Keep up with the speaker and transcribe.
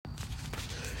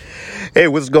Hey,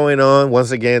 what's going on?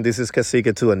 Once again, this is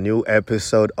Kasika to a new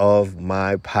episode of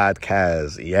my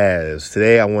podcast. Yes,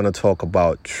 today I want to talk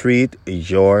about treat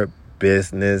your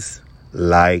business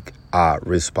like a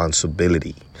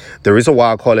responsibility. The reason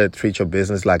why I call it treat your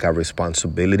business like a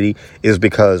responsibility is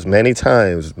because many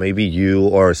times, maybe you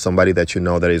or somebody that you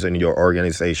know that is in your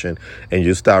organization, and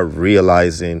you start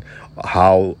realizing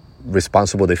how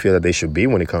responsible they feel that they should be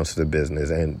when it comes to the business.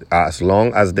 And as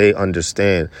long as they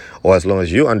understand, or as long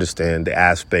as you understand the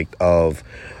aspect of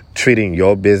treating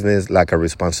your business like a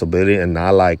responsibility and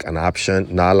not like an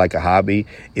option, not like a hobby,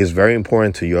 is very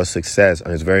important to your success,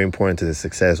 and it's very important to the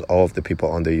success of the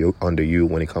people under you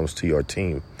when it comes to your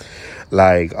team.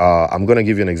 Like, I'm going to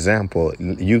give you an example.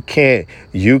 You can't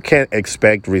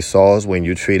expect results when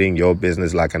you're treating your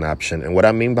business like an option. And what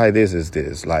I mean by this is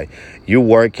this, like, you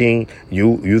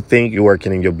think you're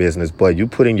working in your business, but you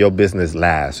putting your business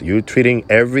last. You're treating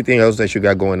everything else that you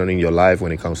got going on in your life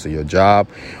when it comes to your job,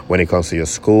 when it comes to your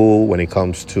school, when it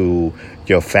comes to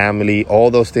your family.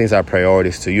 All those things are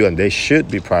priorities to you, and they should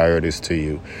be priorities to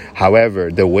you.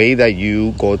 However, the way that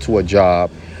you go to a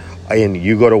job and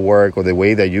you go to work, or the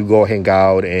way that you go hang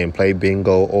out and play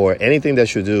bingo, or anything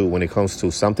that you do when it comes to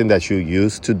something that you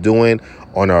used to doing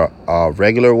on a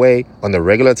regular way, on the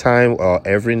regular time,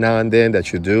 every now and then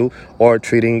that you do, or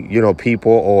treating,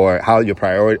 people, or how you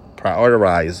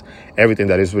prioritize everything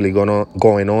that is really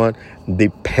going on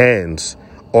depends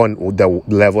on the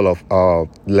level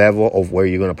of where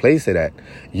you're going to place it at.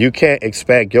 You can't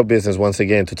expect your business, once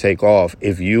again, to take off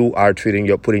if you are putting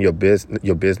your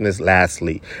business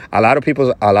lastly. A lot of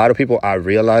people, I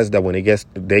realize that when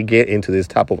they get into this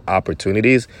type of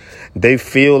opportunities, they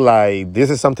feel like this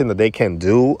is something that they can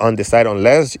do on the side,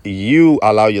 unless you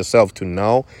allow yourself to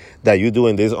know that you're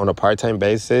doing this on a part-time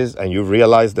basis, and you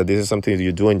realize that this is something that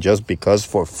you're doing just because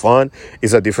for fun.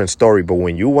 Is a different story. But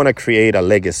when you want to create a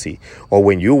legacy, or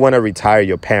when you want to retire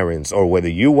your parents, or whether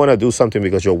you want to do something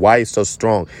because your why is so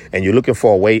strong and you're looking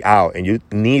for a way out, and you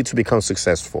need to become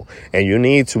successful, and you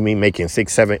need to be making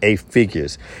 6, 7, 8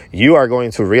 figures, you are going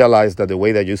to realize that the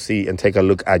way that you see and take a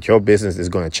look at your business is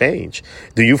going to change.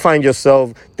 Do you find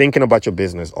yourself thinking about your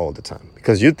business all the time?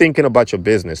 Because you're thinking about your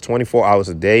business 24 hours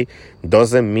a day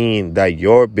doesn't mean that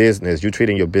you're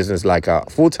treating your business like a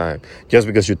full-time just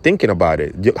because you're thinking about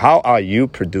it. How are you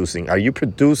producing? Are you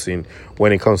producing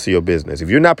when it comes to your business? If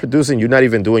you're not producing, you're not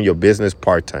even doing your business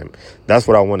part-time. That's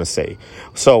what I want to say.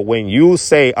 So when you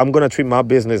say, I'm going to treat my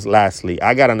business lastly,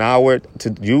 I got an hour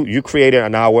to you created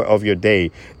an hour of your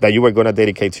day that you were going to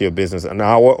dedicate to your business, an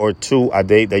hour or two a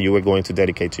day that you were going to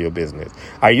dedicate to your business.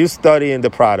 Are you studying the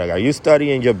product? Are you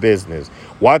studying your business?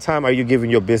 What time are you giving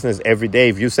your business every day?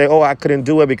 If you say, I couldn't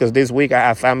do it because this week I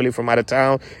have family from out of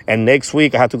town, and next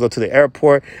week I have to go to the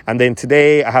airport, and then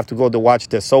today I have to go to watch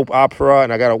the soap opera,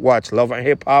 and I got to watch Love and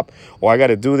Hip Hop, or I got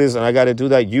to do this and I got to do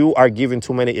that. You are giving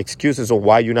too many excuses of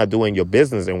why you're not doing your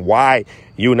business and why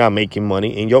you're not making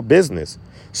money in your business.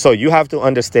 So you have to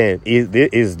understand, is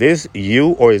this you,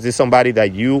 or is this somebody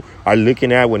that you are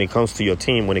looking at when it comes to your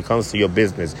team, when it comes to your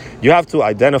business? You have to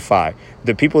identify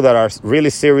the people that are really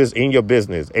serious in your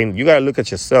business, and you got to look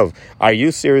at yourself. Are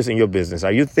you serious in your business?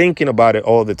 Are you thinking about it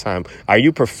all the time? Are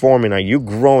you performing? Are you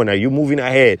growing? Are you moving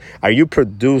ahead? Are you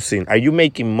producing? Are you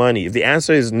making money? If the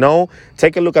answer is no,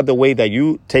 take a look at the way that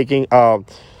you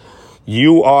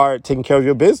are taking care of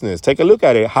your business. Take a look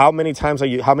at it. How many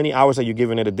hours are you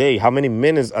giving it a day? How many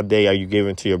minutes a day are you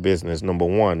giving to your business? Number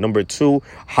one. Number two,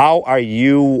 how are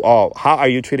you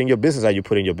treating your business? Are you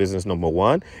putting your business number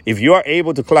one? If you are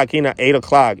able to clock in at 8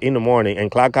 o'clock in the morning and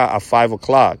clock out at 5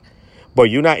 o'clock, but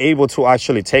you're not able to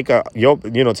actually take care of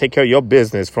your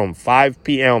business from 5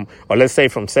 p.m. or let's say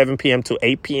from 7 p.m. to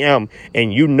 8 p.m.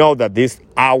 and you know that this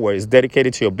hour is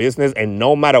dedicated to your business, and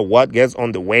no matter what gets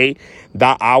on the way,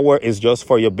 that hour is just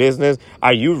for your business.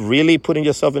 Are you really putting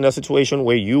yourself in a situation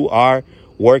where you are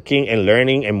working and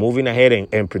learning and moving ahead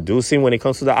and producing when it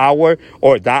comes to the hour,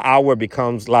 or that hour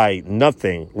becomes like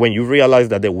nothing when you realize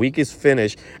that the week is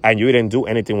finished and you didn't do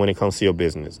anything when it comes to your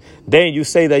business? Then you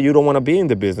say that you don't want to be in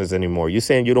the business anymore. You're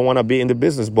saying you don't want to be in the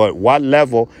business, but what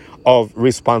level of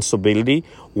responsibility,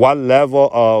 what level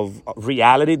of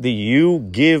reality do you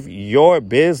give your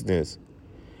business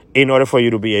in order for you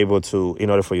to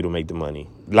make the money?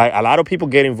 Like, a lot of people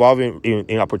get involved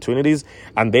in opportunities,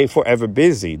 and they forever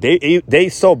busy. They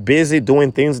so busy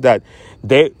doing things that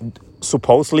they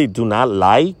supposedly do not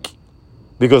like,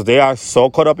 because they are so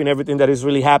caught up in everything that is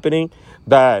really happening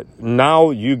that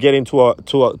now you get into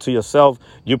to yourself,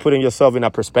 you're putting yourself in a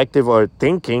perspective or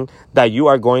thinking that you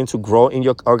are going to grow in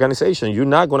your organization. You're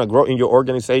not going to grow in your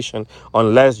organization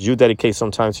unless you dedicate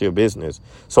some time to your business.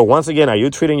 So once again, are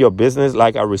you treating your business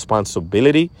like a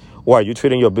responsibility, or are you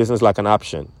treating your business like an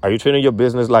option? Are you treating your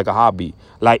business like a hobby?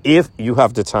 Like if you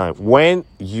have the time, when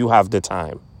you have the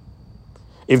time.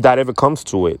 If that ever comes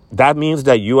to it, that means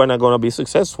that you are not going to be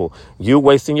successful. You're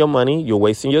wasting your money, you're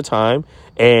wasting your time,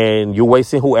 and you're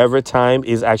wasting whoever time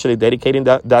is actually dedicating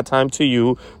that time to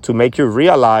you to make you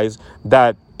realize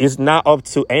that it's not up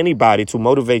to anybody to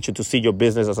motivate you to see your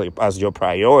business as your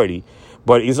priority,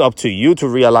 but it's up to you to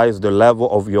realize the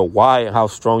level of your why and how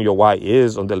strong your why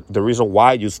is, and the reason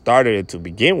why you started it to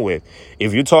begin with.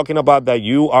 If you're talking about that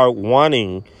you are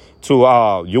wanting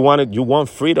to you want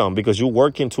freedom because you're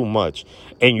working too much,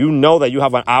 and you know that you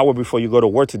have an hour before you go to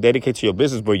work to dedicate to your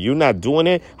business, but you're not doing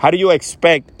it, how do you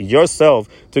expect yourself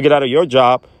to get out of your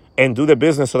job and do the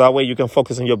business so that way you can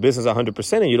focus on your business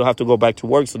 100% and you don't have to go back to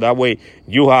work, so that way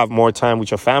you have more time with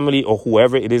your family or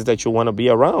whoever it is that you want to be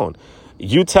around?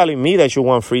 You telling me that you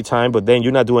want free time, but then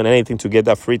you're not doing anything to get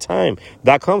that free time.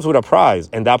 That comes with a price,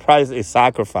 and that price is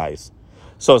sacrifice.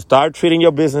 So start treating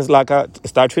your business like a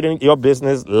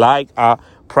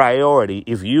priority.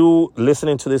 If you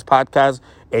listening to this podcast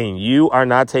and you are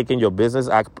not taking your business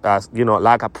as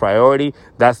like a priority,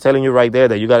 that's telling you right there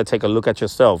that you got to take a look at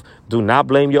yourself. Do not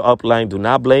blame your upline. Do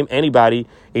not blame anybody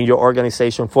in your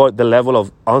organization for the level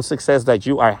of unsuccess that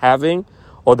you are having,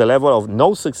 or the level of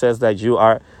no success that you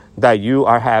are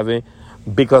having,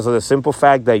 because of the simple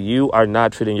fact that you are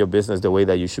not treating your business the way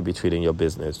that you should be treating your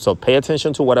business. So pay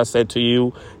attention to what I said to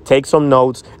you. Take some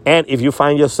notes. And if you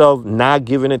find yourself not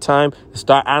giving it time,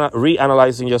 start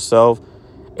reanalyzing yourself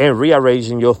and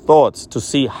rearranging your thoughts to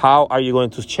see how are you going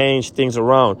to change things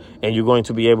around, and you're going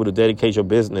to be able to dedicate your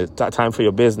business time for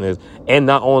your business. And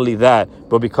not only that,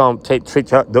 but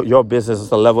treat your business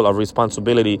as a level of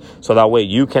responsibility, so that way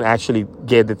you can actually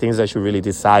get the things that you really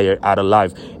desire out of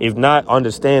life. If not,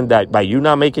 understand that by you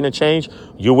not making a change,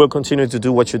 you will continue to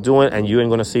do what you're doing and you ain't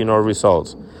going to see no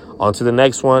results. On to the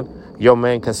next one. Your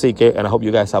man Cacique, and I hope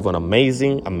you guys have an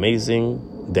amazing,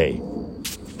 amazing day.